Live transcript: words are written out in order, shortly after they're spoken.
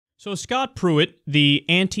So Scott Pruitt, the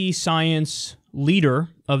anti-science leader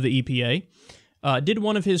of the EPA, did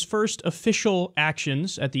one of his first official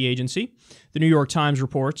actions at the agency. The New York Times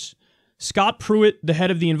reports, Scott Pruitt, the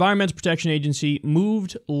head of the Environmental Protection Agency,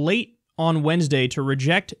 moved late on Wednesday to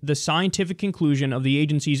reject the scientific conclusion of the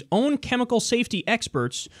agency's own chemical safety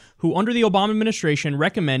experts who, under the Obama administration,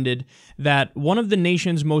 recommended that one of the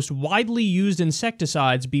nation's most widely used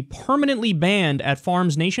insecticides be permanently banned at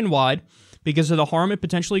farms nationwide because of the harm it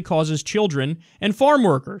potentially causes children and farm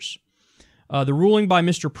workers. The ruling by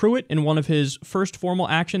Mr. Pruitt, in one of his first formal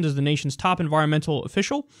actions as the nation's top environmental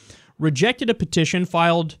official, rejected a petition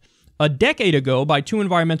filed a decade ago by two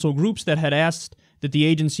environmental groups that had asked that the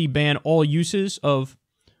agency ban all uses of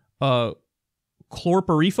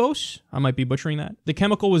chlorpyrifos. I might be butchering that. The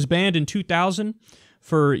chemical was banned in 2000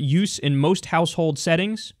 for use in most household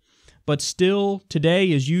settings, but still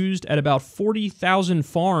today is used at about 40,000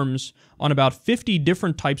 farms on about 50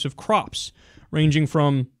 different types of crops, ranging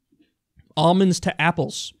from almonds to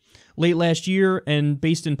apples. Late last year, and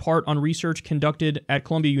based in part on research conducted at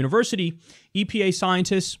Columbia University, EPA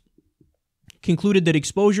scientists concluded that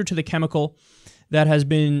exposure to the chemical that has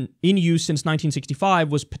been in use since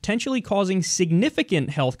 1965 was potentially causing significant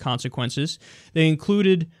health consequences. They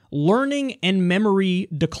included learning and memory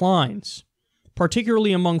declines,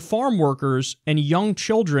 particularly among farm workers and young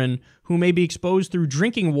children who may be exposed through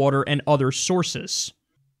drinking water and other sources.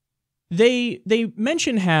 They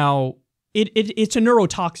mention how it's a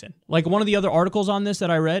neurotoxin. Like one of the other articles on this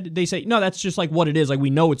that I read, they say, no, that's just like what it is. Like we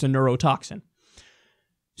know it's a neurotoxin.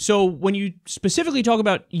 So when you specifically talk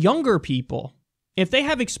about younger people, if they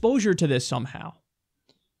have exposure to this somehow,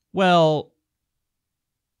 well,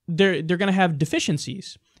 they're going to have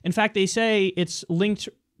deficiencies. In fact, they say it's linked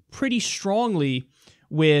pretty strongly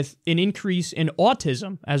with an increase in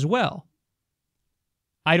autism as well.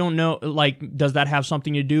 I don't know, like, does that have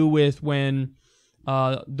something to do with when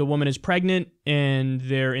the woman is pregnant and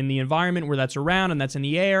they're in the environment where that's around and that's in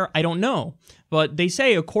the air? I don't know. But they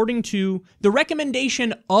say, according to the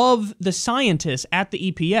recommendation of the scientists at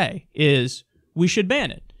the EPA, is we should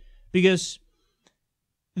ban it. Because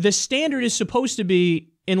the standard is supposed to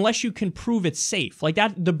be, unless you can prove it's safe. Like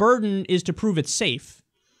that, the burden is to prove it's safe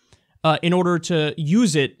in order to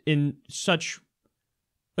use it in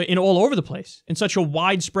all over the place, in such a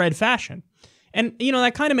widespread fashion. And, you know,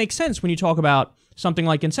 that kind of makes sense when you talk about something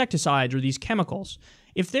like insecticides or these chemicals.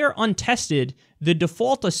 If they're untested, the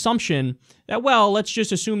default assumption that, well, let's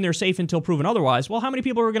just assume they're safe until proven otherwise, well, how many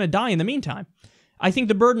people are going to die in the meantime? I think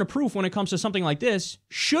the burden of proof when it comes to something like this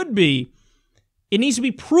should be, it needs to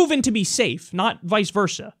be proven to be safe, not vice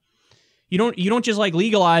versa. You don't just like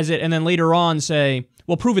legalize it and then later on say,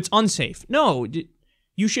 well, prove it's unsafe. No,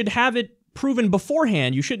 you should have it proven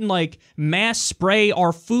beforehand. You shouldn't like mass spray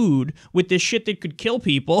our food with this shit that could kill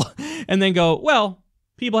people and then go, well,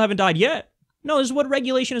 people haven't died yet. No, this is what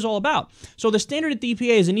regulation is all about. So the standard at the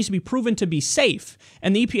EPA is it needs to be proven to be safe.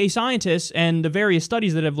 And the EPA scientists and the various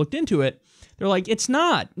studies that have looked into it, they're like, it's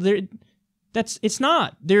not. It's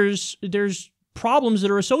not. There's problems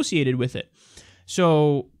that are associated with it.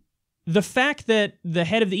 So the fact that the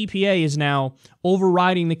head of the EPA is now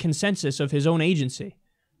overriding the consensus of his own agency,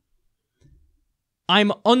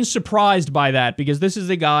 I'm unsurprised by that, because this is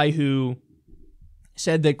the guy who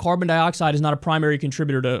said that carbon dioxide is not a primary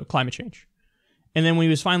contributor to climate change. And then when he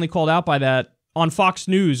was finally called out by that on Fox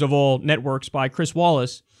News, of all networks, by Chris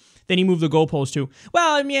Wallace, then he moved the goalpost to,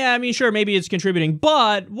 well, yeah, I mean, sure, maybe it's contributing,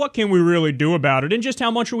 but what can we really do about it? And just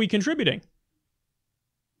how much are we contributing?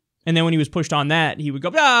 And then when he was pushed on that, he would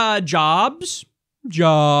go, jobs.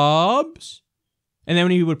 And then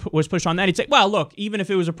when he was pushed on that, he'd say, well, look, even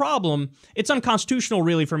if it was a problem, it's unconstitutional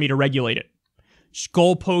really for me to regulate it. Just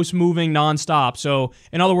goalposts moving nonstop. So,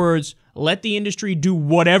 in other words, let the industry do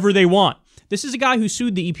whatever they want. This is a guy who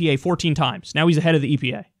sued the EPA 14 times. Now he's the head of the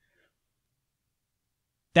EPA.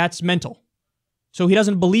 That's mental. So he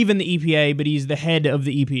doesn't believe in the EPA, but he's the head of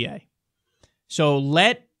the EPA. So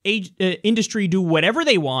let industry do whatever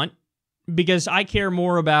they want, because I care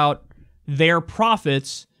more about their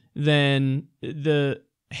profits than the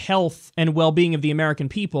health and well-being of the American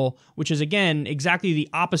people, which is, again, exactly the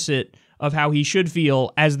opposite of how he should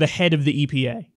feel as the head of the EPA.